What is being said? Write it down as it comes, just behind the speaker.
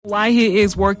why he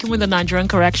is working with the Nigerian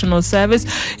Correctional Service.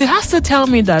 He has to tell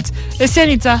me that,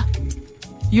 Senator,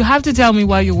 you have to tell me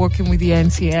why you're working with the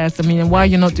NCS. I mean, and why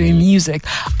you're not doing music.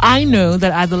 I know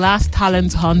that at the last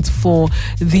talent hunt for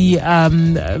the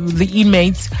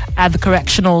inmates at the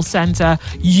correctional center,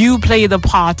 you played the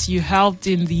part. You helped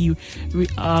in the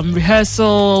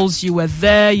rehearsals. You were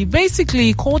there. You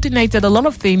basically coordinated a lot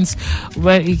of things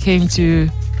when it came to.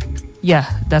 Yeah,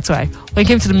 that's right. When it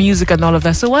came to the music and all of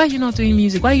that. So why are you not doing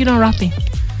music? Why are you not rapping?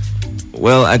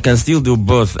 Well, I can still do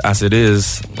both as it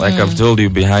is. Like I've told you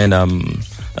before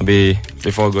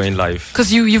going live.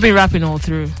 Because you've been rapping all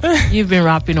through. You've been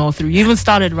rapping all through. You even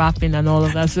started rapping and all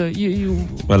of that. So you.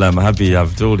 Well, I'm happy.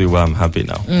 I've told you why I'm happy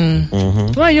now.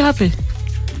 Why are you happy?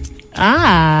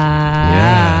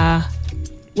 Yeah.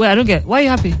 Wait, I don't get. Why are you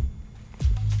happy?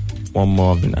 One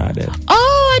more been added.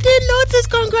 Oh, I didn't notice.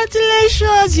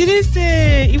 Congratulations. You didn't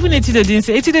say. Even Etida didn't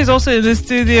say. Etida is also in the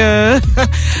studio.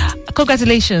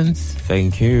 Congratulations.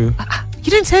 Thank you. You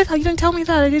didn't say that. You didn't tell me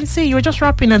that. I didn't say. You were just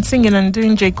rapping and singing and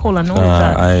doing J. Cole and all of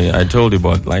that. I told you,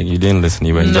 but like you didn't listen.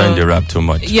 You were enjoying the rap too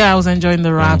much. Yeah, I was enjoying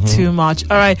the rap too much.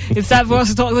 All right, it's time for us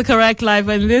to talk the correct life,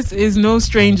 and this is no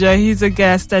stranger. He's a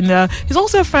guest, and he's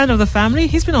also a friend of the family.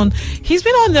 He's been on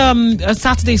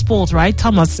Saturday Sports, right?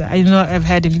 Thomas, I know I've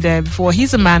heard him there before.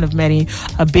 He's a man of many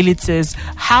abilities.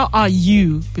 How are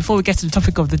you? Before we get to the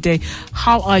topic of the day,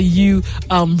 how are you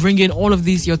bringing all of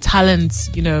these your talents,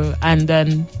 and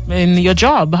then in your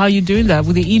job? How are you doing that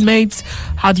with the inmates?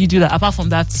 How do you do that? Apart from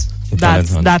that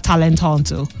talent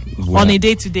hunt, on a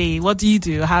day-to-day, what do you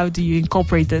do? How do you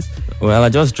incorporate this? Well, I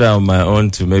just try on my own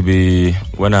to maybe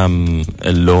when I'm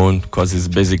alone, because it's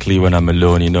basically when I'm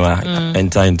alone, I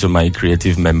enter into my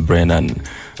creative membrane and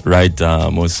write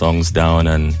most songs down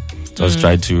and just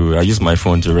try to. I use my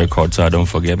phone to record so I don't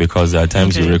forget, because there are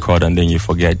times you record and then you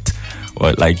forget.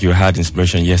 Or like you had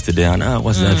inspiration yesterday and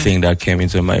what's that thing that came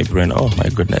into my brain? Oh my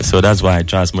goodness. So that's why I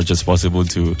try as much as possible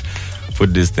to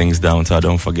put these things down so I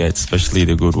don't forget, especially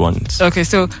the good ones. Okay,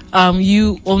 so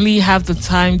you only have the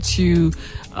time to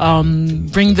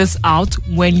bring this out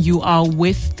when you are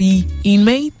with the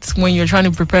inmates, when you're trying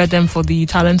to prepare them for the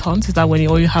talent hunt? Is that when it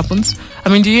all happens? I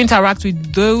mean, do you interact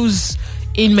with those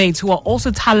inmates who are also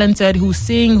talented, who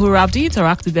sing, who rap? Do you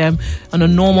interact with them on a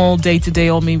normal day-to-day,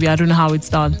 or maybe I don't know how it's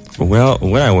done? Well,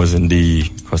 when I was in the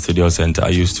custodial center, I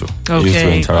used to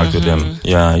interact with them.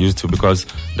 Yeah, I used to, because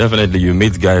definitely you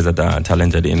meet guys that are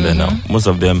talented in there now. Most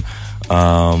of them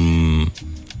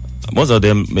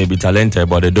may be talented,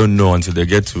 but they don't know until they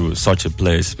get to such a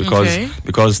place,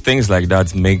 because things like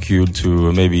that make you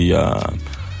to maybe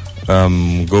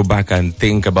go back and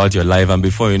think about your life, and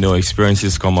before you know,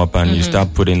 experiences come up and you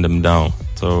start putting them down.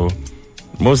 So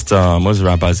most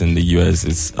rappers in the US,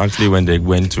 it's actually when they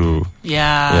went to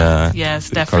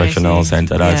the correctional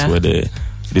center, that's where they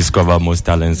discover most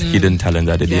talents, hidden talent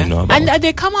that they didn't know about. And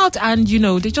they come out and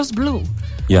they just blow.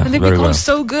 Yeah, and they become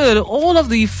so good. All of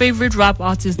the favorite rap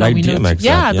artists that we know.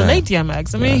 DMX, the late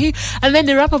DMX. I mean, and then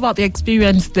they rap about the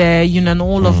experience there, and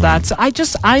all of that. So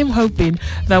I'm hoping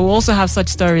that we'll also have such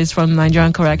stories from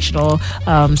Nigerian Correctional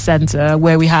Center,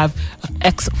 where we have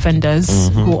ex-offenders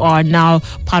who are now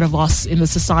part of us in the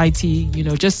society,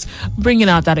 just bringing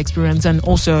out that experience and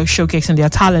also showcasing their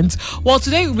talents. Well,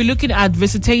 today we'll be looking at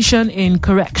visitation in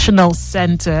correctional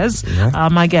centers.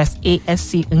 My guest,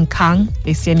 ASC Nkang,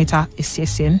 a senator,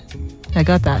 I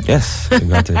got that. Yes, you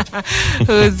got it.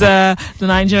 Who's the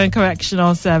Nigerian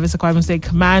Correctional Service Acquirement State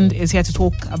Command, is here to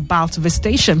talk about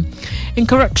visitation in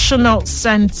correctional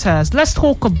centers. Let's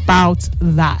talk about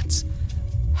that.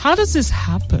 How does this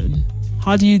happen?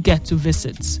 How do you get to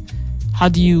visit? How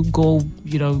do you go?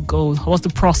 What's the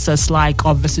process like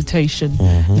of visitation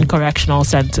in correctional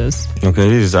centers? Okay,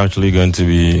 this is actually going to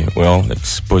be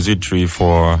expository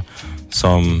for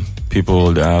some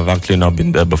people that have actually not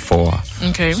been there before.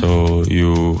 Okay. So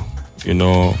you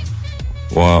know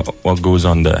what goes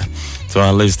on there. So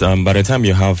at least by the time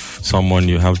you have someone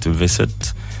you have to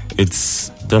visit, it's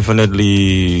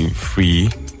definitely free.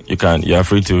 You're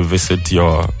free to visit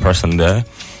your person there.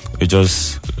 You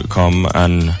just come,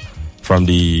 and from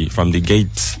the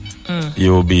gate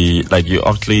you'll be you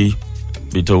actually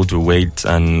be told to wait,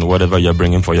 and whatever you're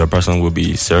bringing for your person will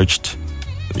be searched.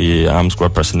 The armed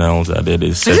squad personnel that they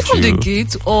search. Is it from the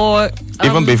gate or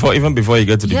even before you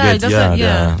get to the gate?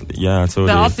 So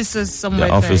the officers somewhere.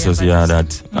 The officers,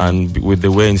 and with the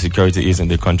way insecurity is in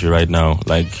the country right now,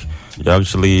 we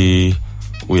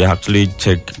actually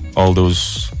check all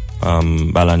those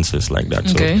balances like that.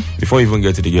 So before you even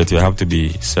get to the gate, you have to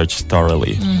be searched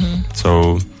thoroughly.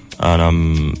 So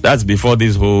And that's before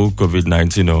this whole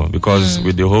COVID-19, because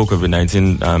with the whole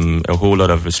COVID-19, a whole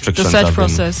lot of restrictions. The search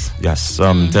process. Yes, so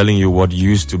I'm telling you what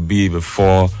used to be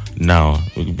before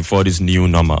this new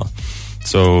normal.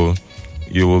 So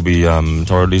you will be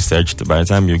thoroughly searched. By the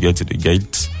time you get to the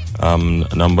gate,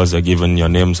 numbers are given, your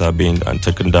names are being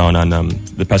taken down, and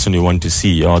the person you want to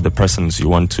see or the persons you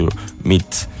want to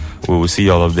meet, we will see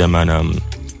all of them, and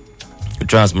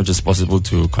try as much as possible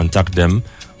to contact them,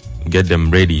 get them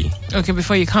ready. Okay,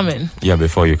 before you come in. Yeah,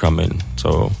 before you come in.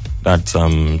 So that's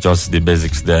just the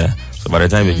basics there. So by the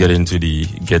time you get into the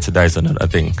gate, that is another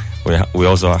thing. We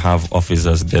also have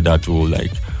officers there that will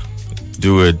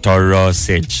do a thorough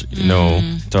search,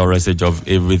 thorough search of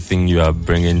everything you are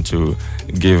bringing to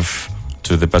give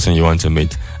to the person you want to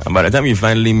meet. And by the time you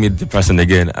finally meet the person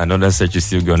again, another search is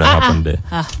still going to happen there.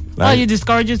 Are you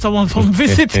discouraging someone from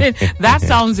visiting? That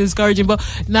sounds discouraging. But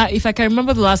now, if I can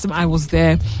remember the last time I was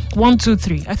there, 1, 2,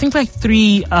 3. I think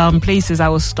 3 places I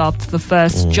was stopped. The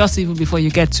first, just even before you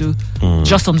get to,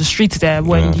 just on the street there,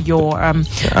 when your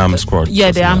the armed squad. Yeah,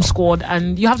 the armed squad,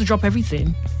 and you have to drop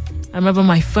everything. I remember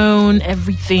my phone,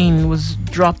 everything was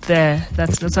dropped there.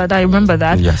 That's I remember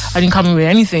that. Yes. I didn't come in with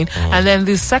anything. And then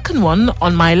the second one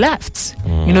on my left,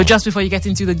 just before you get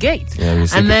into the gate. Yeah, you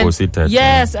see and people then, seated.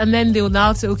 Yes, and then they will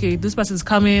now say, okay, this person's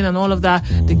coming and all of that.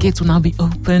 The gates will now be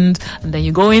opened, and then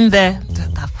you go in there.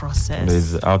 That process.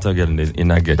 There's outer gate and there's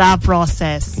inner gate. That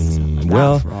process.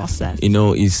 Process.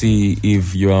 You see,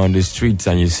 if you are on the streets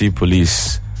and you see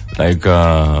police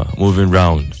moving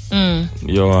around,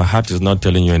 your heart is not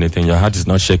telling you anything. Your heart is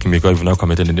not shaking because you've not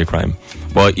committed any crime.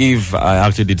 But if I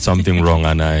actually did something wrong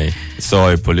and I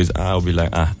saw a police, I'll be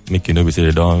like, make you know, we say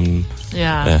they don't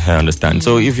understand.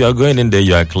 So if you are going in there,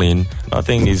 you are clean.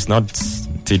 Nothing is not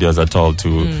tedious at all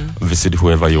to visit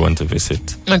whoever you want to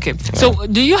visit. Okay. Yeah. So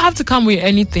do you have to come with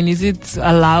anything? Is it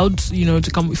allowed,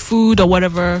 to come with food or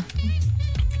whatever?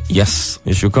 Yes,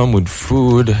 you should come with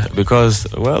food because,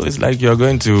 it's like you're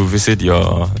going to visit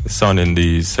your son in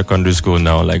the secondary school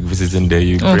now, like visiting there,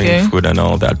 you bring food and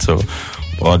all that. So,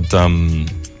 but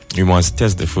you must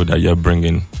test the food that you're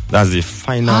bringing. That's the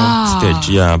final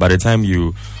stage. Yeah, by the time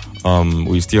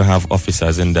we still have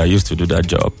officers in there used to do that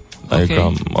job.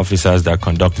 Officers that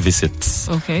conduct visits.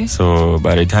 Okay. So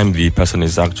by the time the person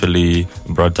is actually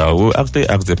brought out, we'll actually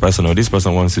ask the person, this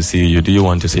person wants to see you. Do you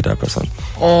want to see that person?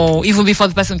 Oh, even before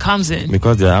the person comes in?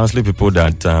 Because there are actually people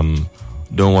that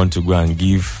don't want to go and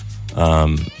give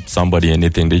somebody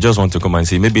anything. They just want to come and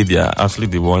see. Maybe they are actually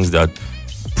the ones that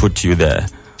put you there.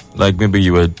 Like maybe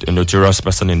you were a notorious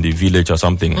person in the village or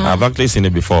something. I've actually seen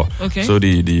it before. Okay. So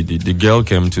the girl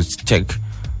came to check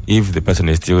if the person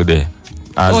is still there.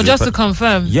 Just to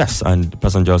confirm. Yes, and the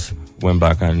person just went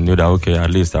back and knew that, okay,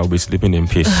 at least I'll be sleeping in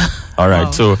peace. All right,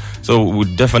 wow. So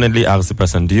we definitely ask the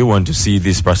person, do you want to see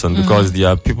this person? Because there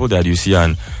are people that you see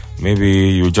and maybe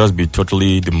you just be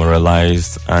totally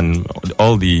demoralized and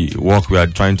all the work we are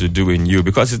trying to do in you,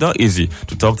 because it's not easy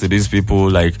to talk to these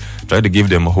people, try to give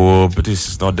them hope, but this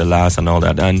is not the last and all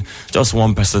that. And just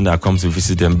one person that comes to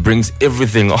visit them brings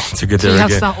everything all together again. So you have again.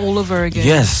 to start all over again.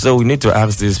 Yes, so we need to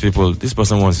ask these people, this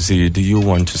person wants to see you, do you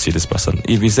want to see this person?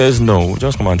 If he says no,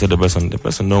 just come and tell the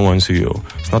person no wants to see you.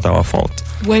 It's not our fault.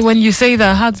 When you say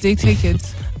that, how do they take it?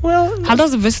 How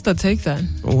does the visitor take that?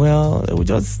 Well, they will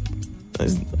just... they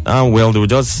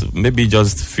will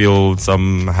just feel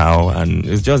somehow, and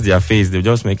it's just their face. They'll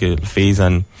just make a face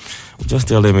and we'll just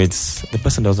tell them the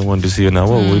person doesn't want to see you now.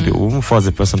 What will we do? We won't force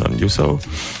the person on you. So,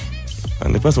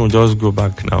 and the person will just go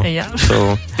back now. Yeah.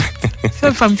 So,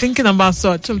 if I'm thinking about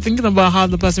I'm thinking about how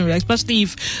the person reacts, especially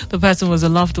if the person was a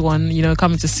loved one,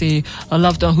 coming to see a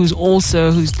loved one who's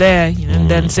there,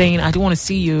 and then saying, I don't want to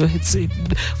see you. It's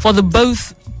for the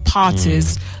both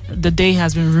parties. The day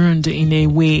has been ruined in a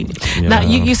way. Yeah. Now,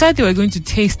 you said they were going to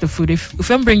taste the food. If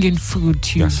I'm bringing food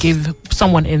to give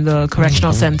someone in the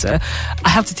correctional center, I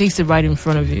have to taste it right in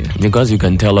front of you. Because you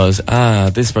can tell us,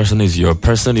 this person is your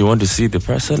person. You want to see the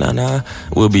person, and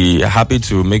we'll be happy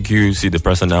to make you see the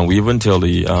person. And we even tell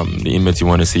the inmate you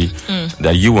want to see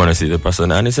that you want to see the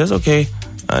person, and he says okay,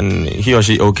 and he or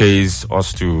she okays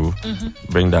us to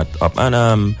bring that up,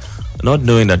 and not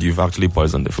knowing that you've actually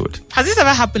poisoned the food. Has this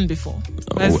ever happened before?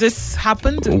 Has this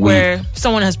happened where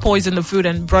someone has poisoned the food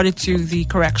and brought it to the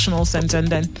correctional center and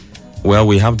then... Well,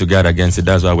 we have to guard against it.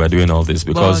 That's why we're doing all this,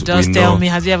 because tell me,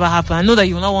 has it ever happened? I know that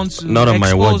you will not want to not on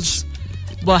my watch.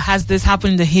 But has this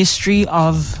happened in the history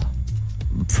of...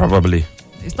 Probably.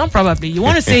 It's not probably. You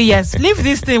want to say yes. Leave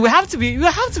this thing. We have to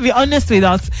be honest with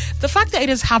us. The fact that it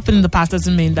has happened in the past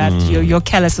doesn't mean that you're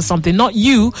careless or something. Not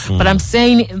you, but I'm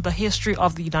saying in the history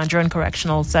of the Nigerian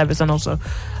Correctional Service and also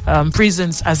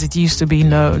prisons as it used to be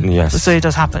known. Yes. So it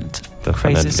has happened.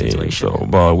 Definitely. Crazy situation. So,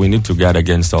 but we need to guard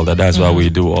against all that. That's why we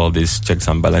do all these checks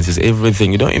and balances.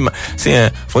 Everything. You don't see.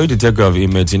 For you to take care of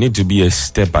inmates, you need to be a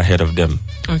step ahead of them.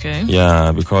 Okay.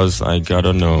 Yeah, because I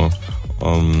don't know.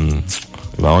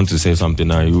 If I want to say something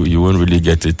now, you won't really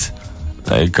get it.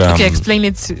 Like okay, explain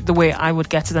it the way I would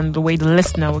get it and the way the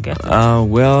listener will get it.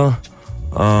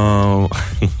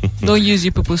 Don't use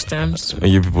you people's terms.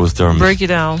 You people's terms. Break it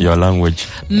down. Your language.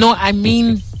 No, I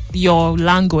mean your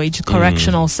language.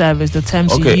 Correctional service. The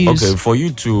terms you use. Okay. For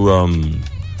you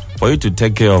to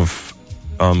take care of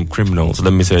criminals,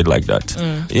 let me say it like that.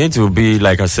 You need to be,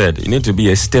 like I said, you need to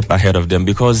be a step ahead of them,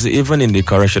 because even in the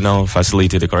correctional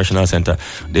facility, the correctional center,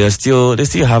 they still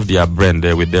have their brand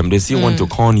there with them. They still want to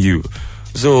con you.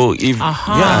 So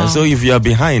if you are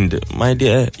behind, my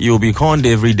dear, you'll be conned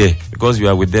every day because you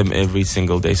are with them every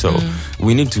single day. So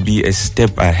we need to be a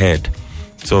step ahead.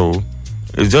 So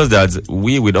it's just that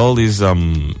we, with all these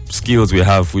skills we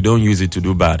have, we don't use it to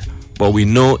do bad. But we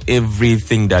know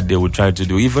everything that they will try to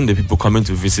do. Even the people coming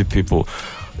to visit people,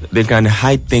 they can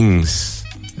hide things,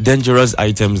 dangerous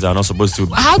items that are not supposed to.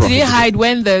 How do they hide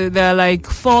when there are like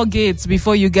 4 gates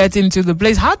before you get into the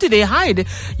place? How do they hide?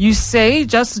 You say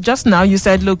just now you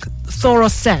said, look, thorough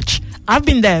search. I've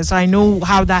been there, so I know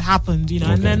how that happened.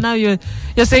 And then now you're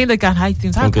saying they can hide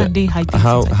things. How can they hide things?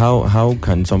 How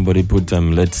can somebody put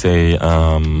let's say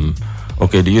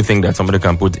okay, do you think that somebody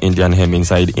can put Indian ham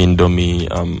inside Indomie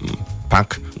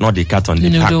pack, not the cat on the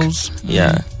noodles pack?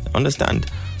 Yeah, understand.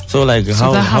 So like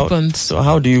that happens. So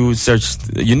how do you search?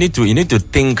 You need to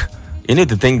think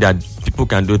that people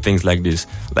can do things like this,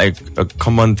 like a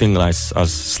common thing like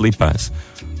as slippers.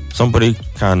 Somebody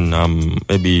can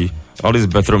maybe all these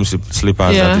bathroom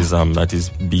slippers that is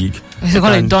big. They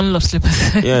call it Dunlop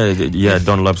slippers. yeah,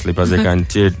 Dunlop slippers. They can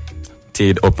tear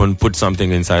it open, put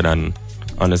something inside, and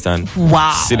understand.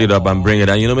 Wow. Seal it up and bring it.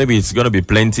 And maybe it's gonna be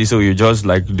plenty, so you just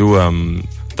like do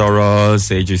thorough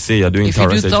search. You say you're doing thorough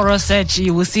search. If you do thorough search,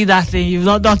 you will see that thing. You've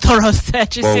not done thorough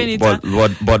search.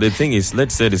 But the thing is,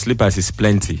 let's say the slippers is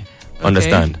plenty.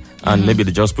 Understand? And maybe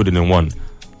they just put it in one.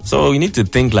 So you need to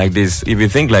think like this. If you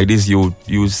think like this, you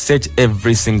search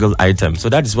every single item. So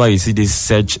that is why you see this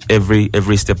search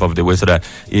every step of the way, so that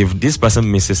if this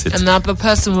person misses it, another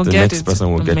person will the get next it.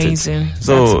 person will Amazing. get it.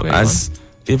 So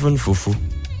even fufu,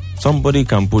 somebody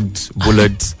can put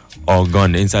bullet or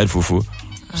gun inside fufu.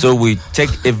 So we check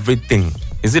everything.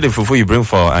 Is it a fufu you bring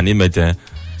for an image?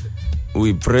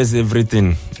 We press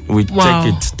everything. We check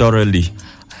it thoroughly.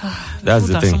 That's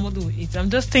the thing. I'm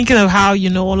just thinking of how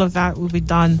all of that will be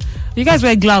done. You guys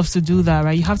wear gloves to do that,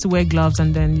 right? You have to wear gloves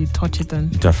and then you touch it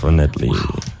and definitely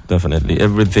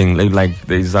everything. Like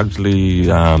there's actually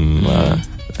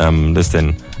this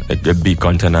thing, like a big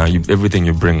container. Everything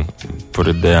you bring, put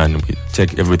it there, and we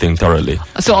check everything thoroughly.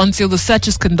 So until the search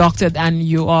is conducted and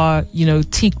you are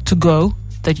ticked to go,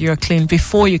 that you're clean,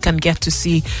 before you can get to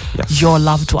see your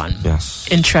loved one. Yes.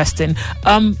 Interesting.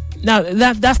 Now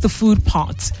that's the food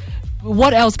part.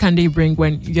 What else can they bring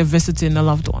when you're visiting a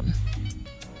loved one?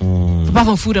 Apart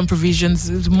from food and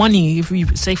provisions, money. If we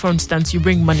say, for instance, you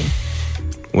bring money.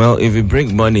 Well, if you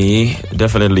bring money,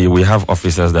 definitely we have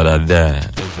officers that are there.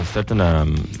 There's a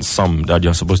certain sum that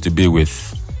you're supposed to be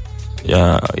with.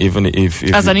 Yeah, even if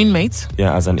as an inmate.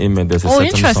 Yeah, as an inmate, there's a certain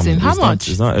interesting. sum. How much?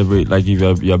 It's not every, like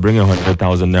if you're bringing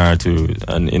 100,000 naira to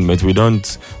an inmate, you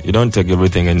don't take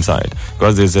everything inside,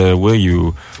 because there's a way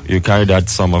you carry that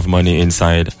sum of money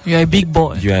inside. You're a big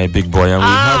boy.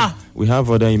 And we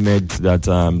have other inmates that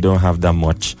don't have that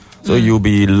much. So you'll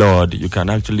be Lord. You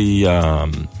can actually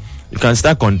you can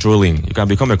start controlling. You can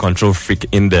become a control freak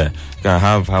in there. You can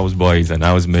have houseboys and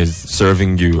housemaids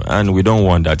serving you, and we don't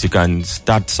want that. You can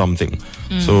start something.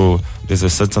 So there's a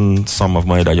certain sum of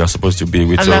money that you're supposed to be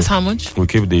with. And that's how much? We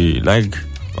keep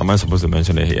am I supposed to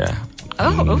mention it here?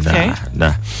 Oh, okay.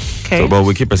 Nah. Okay. So, but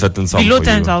we keep a certain sum below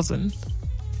 10,000.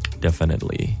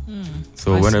 Definitely.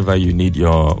 So whenever you need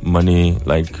your money,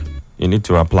 you need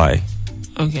to apply.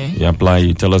 Okay. You apply.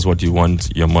 You tell us what you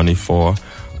want your money for,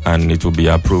 and it will be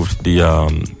approved. The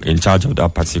in charge of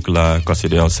that particular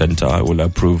custodial center will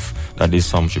approve that this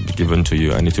sum should be given to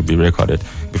you, and it will be recorded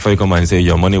before you come and say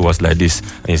your money was like this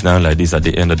and it's now like this at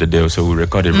the end of the day. So we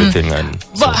record everything.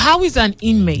 But how is an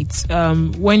inmate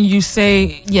when you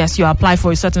say yes, you apply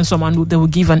for a certain sum and they will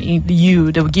give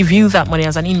you that money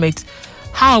as an inmate?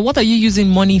 What are you using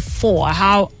money for?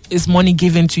 How is money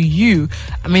given to you?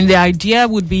 I mean, the idea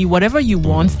would be whatever you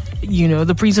want,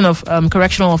 the prison of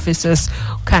correctional officers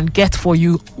can get for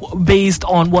you based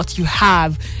on what you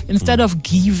have instead of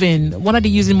giving? What are they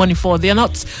using money for? They're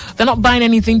not buying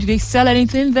anything. Do they sell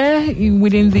anything there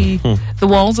within the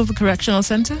walls of the correctional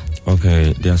center?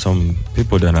 Okay, there are some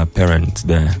people that are parents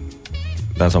there.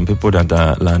 There are some people that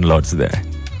are landlords there.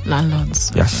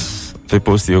 Landlords. Yes.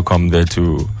 People still come there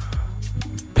to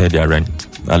pay their rent.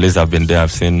 At least I've been there.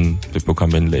 I've seen people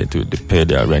come in there to pay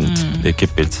their rent. They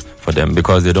keep it for them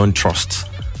because they don't trust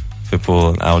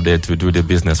people out there to do the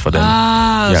business for them.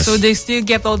 Yes. So they still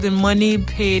get all the money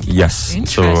paid. Yes.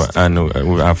 So and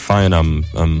I find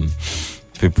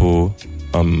people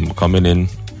coming in,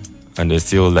 and they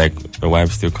still like the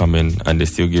wives still come in and they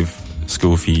still give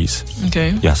school fees.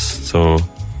 Okay. Yes. So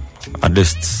at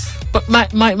least. But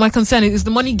my concern is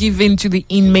the money given to the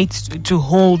inmates to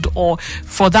hold, or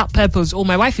for that purpose? Oh,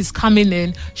 my wife is coming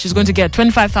in, she's going to get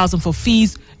 25,000 for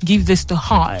fees, give this to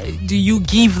her. Do you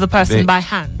give the person by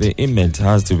hand? The inmate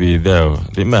has to be there.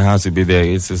 The inmate has to be there.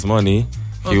 It's his money.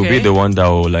 Okay. He'll be the one that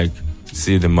will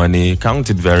see the money, count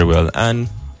it very well, and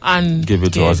give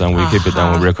it to us, and we keep it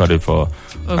and we record it for.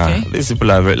 Okay. These people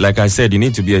are like I said, you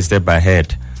need to be a step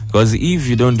ahead. Because if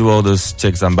you don't do all those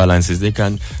checks and balances, they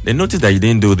notice that you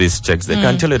didn't do these checks. They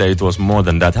can tell you that it was more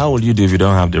than that. How will you do if you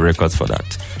don't have the records for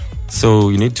that? So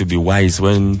you need to be wise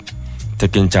when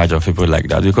taking charge of people like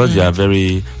that, because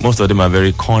most of them are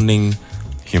very cunning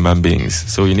human beings.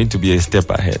 So you need to be a step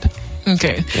ahead.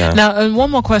 Okay. Yeah. Now, one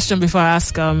more question before I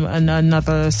ask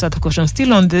another set of questions.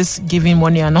 Still on this giving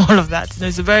money and all of that.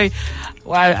 It's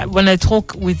when I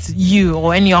talk with you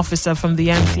or any officer from the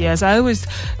NCS, I always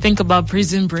think about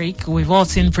Prison Break. We've all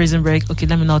seen Prison Break. Okay,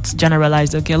 let me not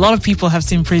generalize. Okay, a lot of people have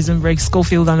seen Prison Break,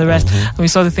 Schofield and the rest. And we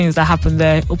saw the things that happened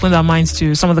there, opened our minds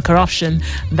to some of the corruption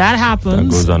that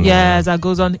happens. That goes on. Yes, that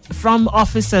goes on from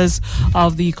officers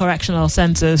of the correctional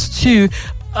centers to...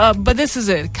 but this is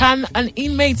it. Can an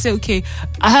inmate say, okay,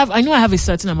 I know I have a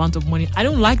certain amount of money, I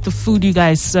don't like the food you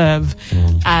guys serve,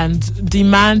 and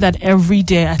demand that every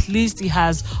day at least he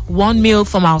has one meal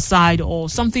from outside or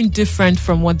something different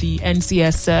from what the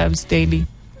NCS serves daily?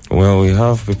 Well, we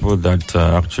have people that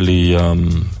actually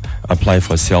apply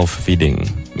for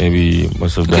self-feeding. Maybe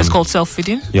most of them. It's called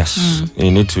self-feeding? Yes.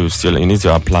 You need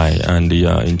to apply, and the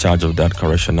in charge of that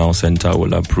correctional center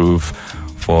will approve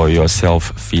for your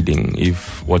self-feeding.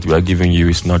 If what we are giving you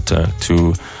is not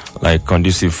too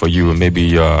conducive for you, maybe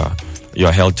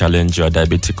your health challenge, you're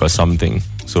diabetic or something.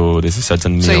 So there's a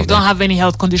certain meal. So you don't have any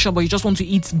health condition, but you just want to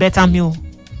eat better meal.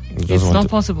 It's not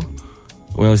possible.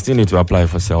 Well, you still need to apply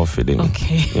for self-feeding.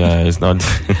 Okay. Yeah, it's not.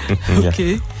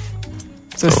 Okay.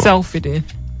 So self-feeding.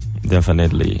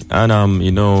 Definitely.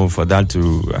 And for that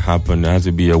to happen, there has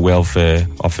to be a welfare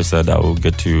officer that will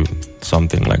get you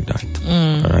something like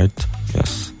that. All right.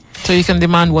 Yes. So you can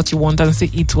demand what you want and say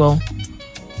eat well.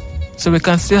 So we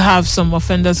can still have some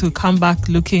offenders who come back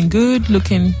looking good,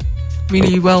 looking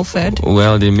really well fed.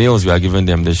 Well, the meals we are giving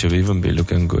them, they should even be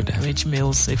looking good. Which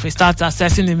meals? If we start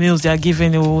assessing the meals they are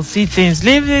giving, we will see things.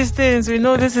 Leave these things. We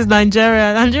know this is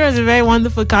Nigeria. Nigeria is a very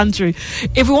wonderful country.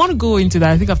 If we want to go into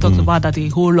that, I think I've talked about that a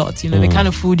whole lot. The kind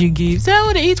of food you give.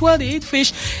 So they eat well, they eat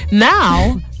fish.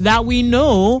 Now that we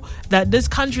know that this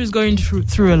country is going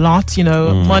through a lot,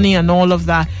 money and all of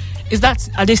that,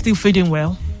 are they still feeding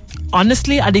well?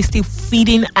 Honestly, are they still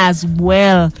feeding as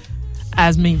well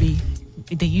as maybe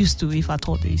they used to, if I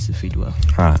thought they used to feed well?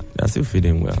 They're still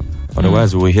feeding well.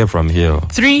 Otherwise, we'll hear from here.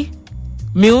 3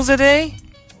 meals a day?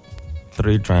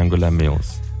 3 triangular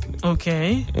meals.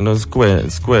 Okay.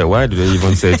 Square. Why do they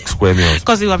even say square meals?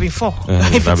 Because it would have been 4.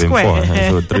 If it's square.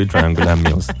 4. So 3 triangular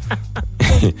meals.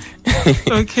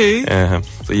 Okay.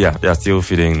 So yeah, they are still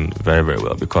feeding very, very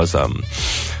well, because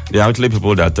there are actually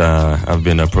people that have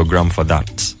been programmed for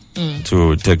that,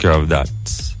 to take care of that.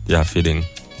 They are feeding.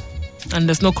 And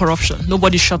there's no corruption.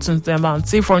 Nobody shortens them out.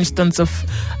 Say, for instance, if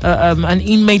an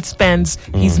inmate spends,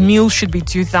 his meal should be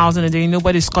 2,000 a day.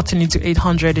 Nobody's cutting it to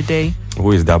 800 a day.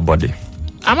 Who is that body?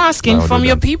 I'm asking from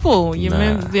your people. You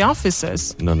mean the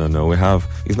officers? No. We have.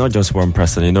 It's not just one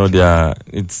person.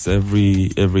 It's every.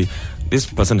 This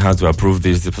person has to approve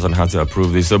this. This person has to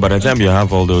approve this. So by the time you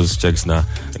have all those checks now,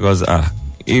 because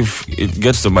if it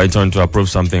gets to my turn to approve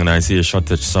something and I see a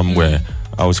shortage somewhere,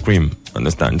 I will scream.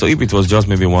 Understand? So if it was just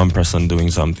maybe one person doing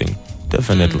something,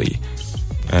 definitely,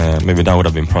 maybe that would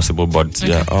have been possible. But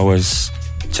always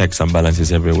checks and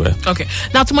balances everywhere. Okay.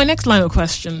 Now to my next line of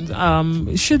questions,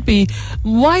 it should be,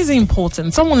 why is it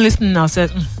important? Someone listening now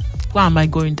said, why am I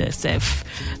going there, Seth?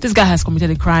 This guy has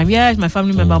committed a crime. Yeah, it's my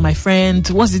family member, my friend.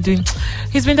 What's he doing?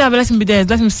 He's been there, but let him be there.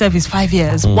 Let him serve his 5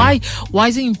 years. Why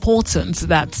is it important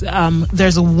that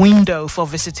there's a window for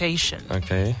visitation?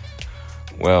 Okay.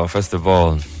 Well, first of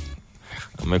all,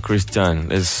 I'm a Christian.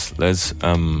 Let's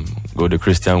go the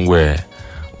Christian way.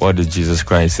 What did Jesus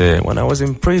Christ say? When I was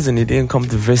in prison, he didn't come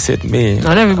to visit me.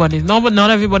 Not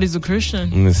everybody's a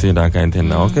Christian. You see that kind of thing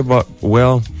now. Okay, but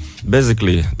well,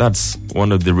 basically, that's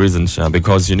one of the reasons,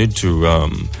 because you need to,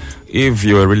 if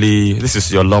you're really, this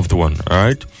is your loved one, all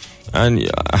right? And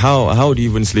how do you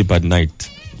even sleep at night?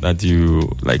 That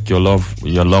you, like, your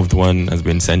loved one has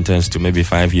been sentenced to maybe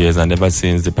 5 years, and ever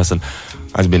since the person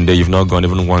has been there, you've not gone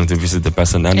even once to visit the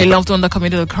person. And a loved one that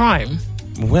committed a crime.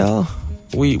 Well,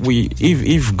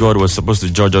 if God was supposed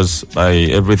to judge us by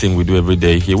everything we do every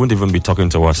day, he wouldn't even be talking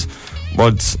to us.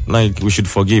 But like, we should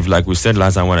forgive. Like we said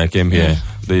last time when I came here,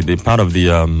 the part of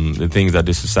the things that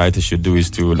the society should do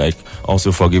is to like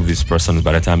also forgive these persons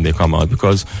by the time they come out,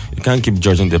 because you can't keep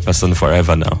judging the person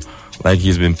forever now. Like,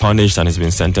 he's been punished and he's been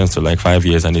sentenced to like 5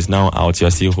 years, and he's now out. You're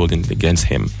still holding it against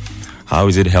him. How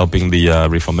is it helping the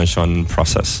reformation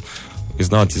process?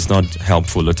 It's not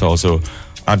helpful at all. So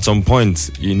at some point,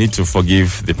 you need to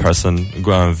forgive the person,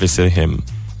 go and visit him.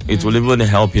 It will even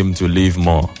help him to live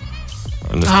more.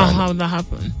 Understand? How would that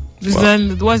happen?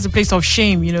 Then what's the place of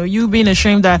shame? You know, you being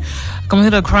ashamed that I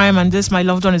committed a crime and this, my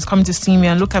loved one, is coming to see me,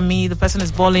 and look at me, the person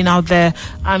is bawling out there,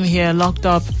 I'm here locked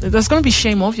up. There's going to be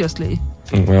shame, obviously.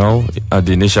 Well, at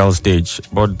the initial stage,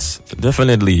 but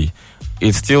definitely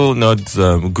it's still not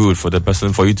good for the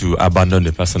person, for you to abandon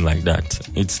the person like that.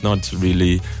 It's not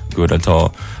really good at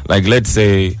all. Like, let's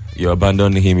say you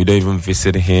abandon him, you don't even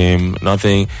visit him,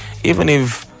 nothing. Even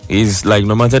if he's like,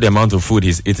 no matter the amount of food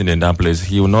he's eating in that place,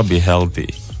 he will not be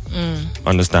healthy.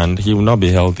 Understand? He will not be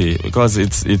healthy, because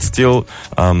it's still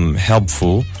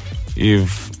helpful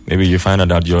if maybe you find out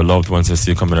that your loved ones are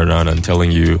still coming around and telling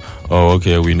you, oh,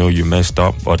 okay, we know you messed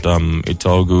up, but it's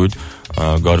all good.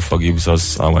 God forgives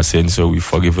us our sins, so we've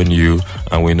forgiven you,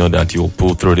 and we know that you'll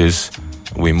pull through this.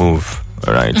 We move.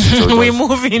 All right. So we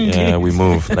move indeed. Yeah, we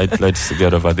move. Let's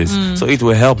get over this. So it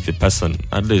will help the person,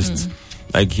 at least.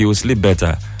 Like, he will sleep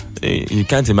better. You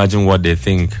can't imagine what they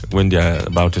think when they're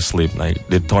about to sleep, like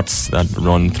the thoughts that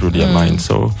run through their mind.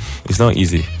 So it's not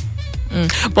easy.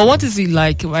 But what is it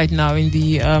like right now in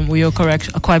the Uyo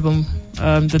Akwa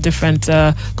Ibom, the different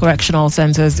correctional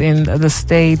centers in the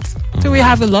states? Do we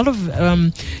have a lot of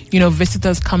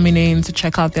visitors coming in to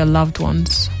check out their loved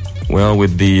ones? Well,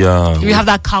 with the do we have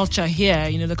that culture here?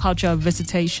 The culture of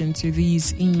visitation to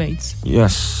these inmates.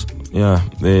 Yes, yeah,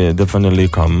 they definitely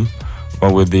come.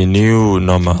 But with the new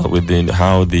normal, with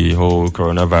how the whole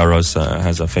coronavirus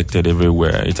has affected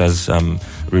everywhere, it has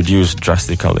reduced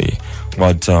drastically.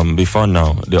 But before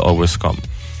now, they always come.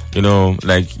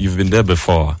 Like, you've been there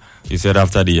before. You said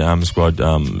after the arm squad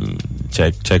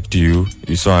checked you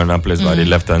saw another place by the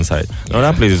left-hand side. Now,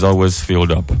 that place is always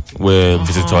filled up, where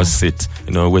visitors sit,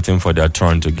 waiting for their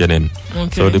turn to get in.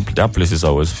 Okay. So that place is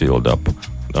always filled up.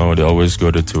 No, they always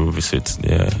go there to visit.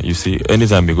 Yeah, you see,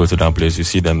 anytime you go to that place, you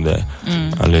see them there.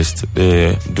 At least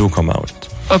they do come out.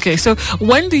 Okay, so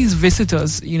when these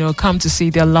visitors, come to see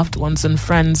their loved ones and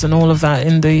friends and all of that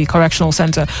in the correctional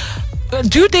center,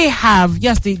 do they have?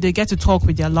 Yes, they get to talk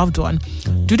with their loved one.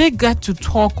 Do they get to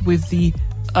talk with the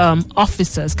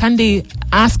officers? Can they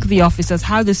ask the officers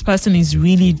how this person is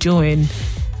really doing?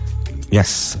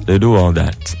 Yes, they do all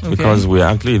that, because we're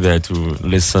actually there to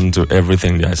listen to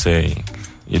everything they are saying.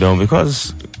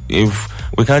 Because if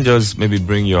we can't just maybe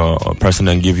bring your person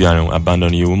and give you and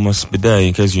abandon you, we must be there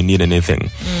in case you need anything.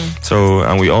 So,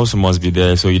 and we also must be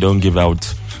there so you don't give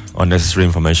out unnecessary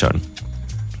information.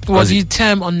 What do you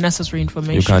term unnecessary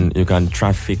information? You can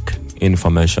traffic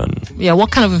information. Yeah,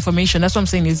 what kind of information? That's what I'm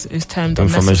saying is termed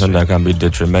information that can be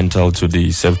detrimental to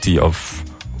the safety of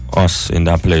us in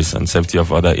that place and safety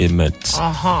of other inmates.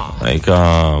 Like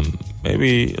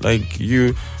maybe like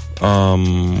you.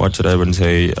 What should I even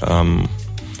say?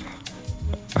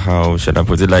 How should I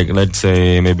put it? Like, let's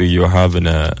say maybe you're having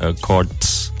a court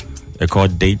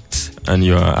date, and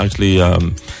you're actually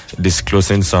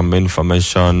disclosing some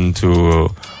information to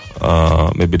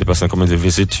maybe the person coming to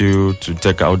visit you, to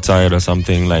take outside or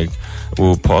something. Like,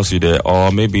 we'll pause you there.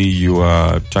 Or maybe you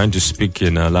are trying to speak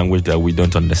in a language that we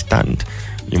don't understand.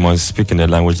 You must speak in a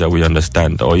language that we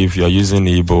understand. Or if you're using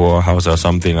Igbo or Hausa or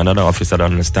something, another officer that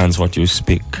understands what you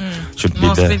speak should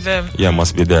be there. Yeah,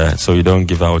 must be there. So you don't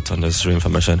give out unnecessary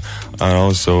information. And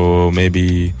also,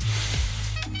 maybe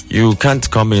you can't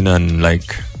come in and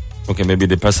maybe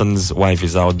the person's wife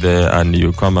is out there and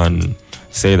you come and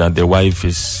say that the wife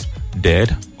is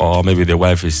dead, or maybe the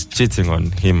wife is cheating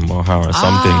on him or her or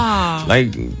something.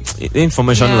 Like,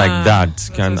 information like that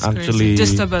can actually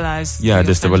destabilize. Yeah,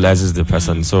 destabilizes the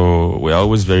person. So we're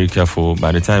always very careful.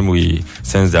 By the time we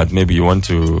sense that maybe you want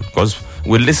to, because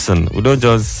we listen. We don't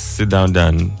just sit down there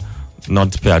and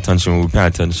not pay attention. We pay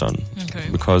attention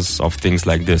because of things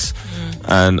like this.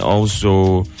 And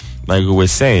also, like we were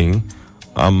saying,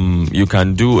 you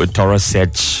can do a thorough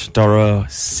search,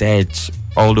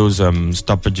 all those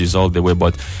stoppages all the way.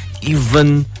 But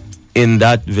even in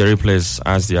that very place,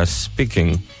 as they are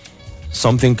speaking,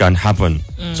 something can happen.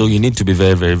 So you need to be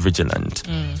very, very vigilant.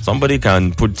 Somebody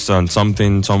can put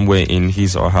something somewhere in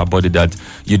his or her body that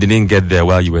you didn't get there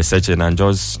while you were searching and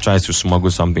just tries to smuggle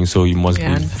something. So you must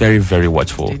be very, very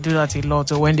watchful. They do that a lot.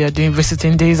 So when they're doing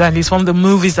visiting days, and it's from the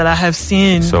movies that I have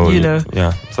seen, so,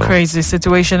 crazy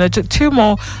situation. I took two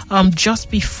more just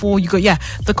before you go. Yeah,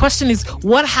 the question is,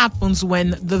 what happens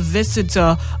when the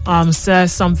visitor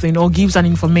says something or gives an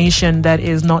information that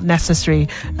is not necessary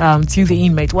to the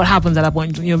inmate? What happens at that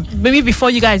point? Maybe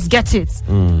before you guys get it,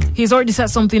 he's already said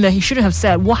something that he shouldn't have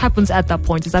said. What happens at that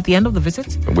point? Is that the end of the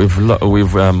visit? We've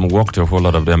walked a whole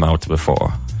lot of them out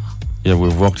before. Yeah,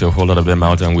 we've walked a whole lot of them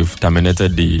out, and we've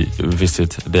terminated the visit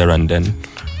there and then.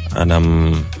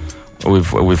 And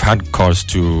we've had cause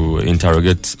to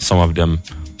interrogate some of them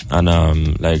and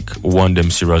warn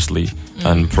them seriously,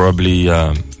 and probably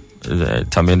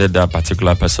terminated that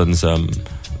particular person's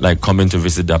coming to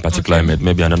visit that particular inmate.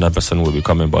 Maybe another person will be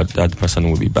coming, but that person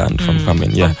will be banned from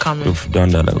coming. Yeah, we've done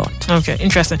that a lot. Okay,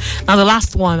 interesting. Now the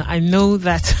last one, I know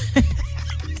that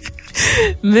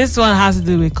this one has to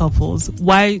do with couples.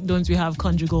 Why don't we have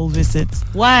conjugal visits?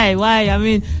 Why? I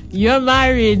mean, you're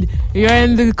married, you're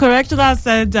in the correctional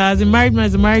center as a married man,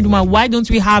 as a married woman. Why don't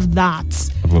we have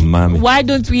that? Why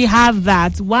don't we have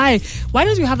that? Why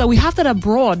don't we have that? We have that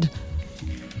abroad.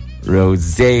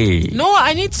 Rose. No,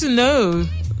 I need to know.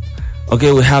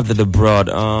 Okay, we have that abroad.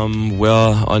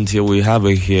 Well, until we have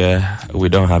it here, we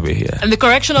don't have it here. And the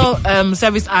Correctional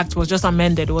Service Act was just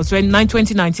amended. It was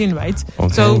 2019, right?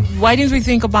 Okay. So why didn't we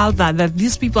think about that? That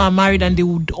these people are married and they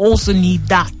would also need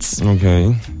that.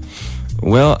 Okay.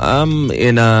 Well,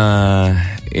 in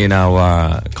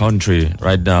our country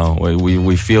right now,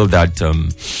 we feel that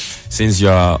since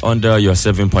you're under your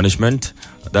serving punishment,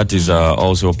 that is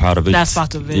also part of it. That's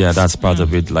part of it. Yeah, that's part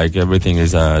of it. Like everything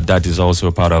is, that is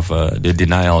also part of the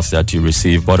denials that you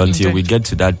receive. But until we get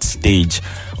to that stage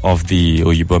of the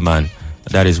Oyibo man,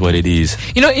 that is what it is.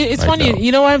 It's funny. Now.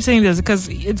 You know why I'm saying this? Because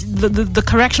it's the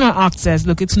Correctional Act says,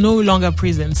 look, it's no longer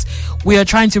prisons. We are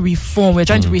trying to reform. We're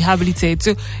trying to rehabilitate.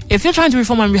 So if you're trying to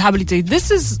reform and rehabilitate,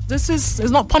 this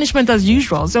is not punishment as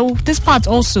usual. So this part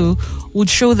also would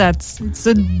show that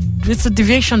it's a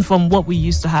deviation from what we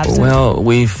used to have. Well,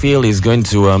 we feel it's going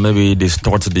to maybe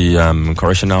distort the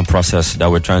correctional process that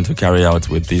we're trying to carry out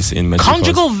with this inmates.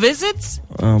 Conjugal visits?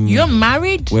 You're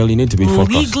married? Well, you need to be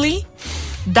focused. Legally?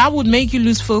 That would make you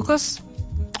lose focus?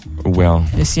 Well,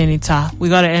 Esienita, we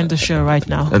got to end the show right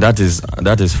now. That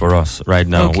is for us right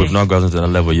now. Okay. We've not gotten to that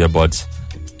level yet, but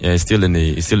it's still in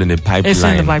the pipeline. It's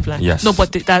in the pipeline. Yes. No,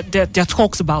 but there are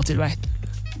talks about it, right?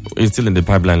 It's still in the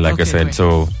pipeline, like I said. Right.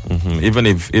 So even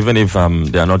if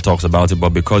there are not talks about it, but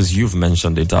because you've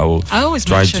mentioned it, I will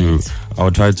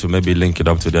try to maybe link it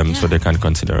up to them so they can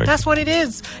consider it. That's what it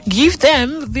is. Give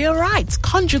them their rights,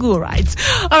 conjugal rights.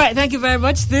 All right, thank you very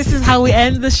much. This is how we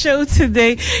end the show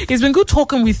today. It's been good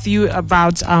talking with you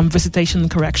about visitation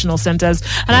correctional centers,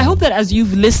 and I hope that as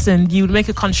you've listened, you would make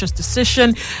a conscious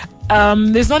decision.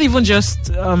 It's not even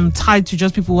just tied to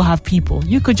just people who have people.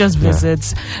 You could just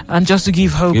visit and just to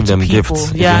give hope to people.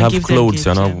 Gifts. Yeah, if you have clothes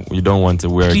you don't want to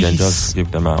wear again, just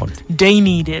give them out. They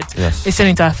need it. Yes.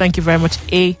 Senator, thank you very much.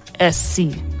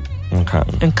 ASC.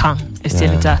 Nkang.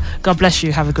 Senator. God bless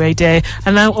you. Have a great day.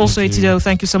 And now also, Etido,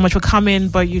 thank you so much for coming,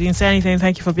 but you didn't say anything.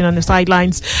 Thank you for being on the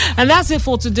sidelines. And that's it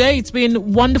for today. It's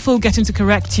been wonderful getting to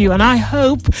correct you, and I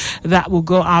hope that we'll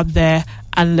go out there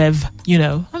and live,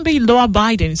 and be law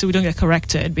abiding so we don't get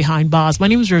corrected behind bars. My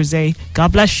name is Rose.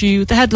 God bless you. The headline.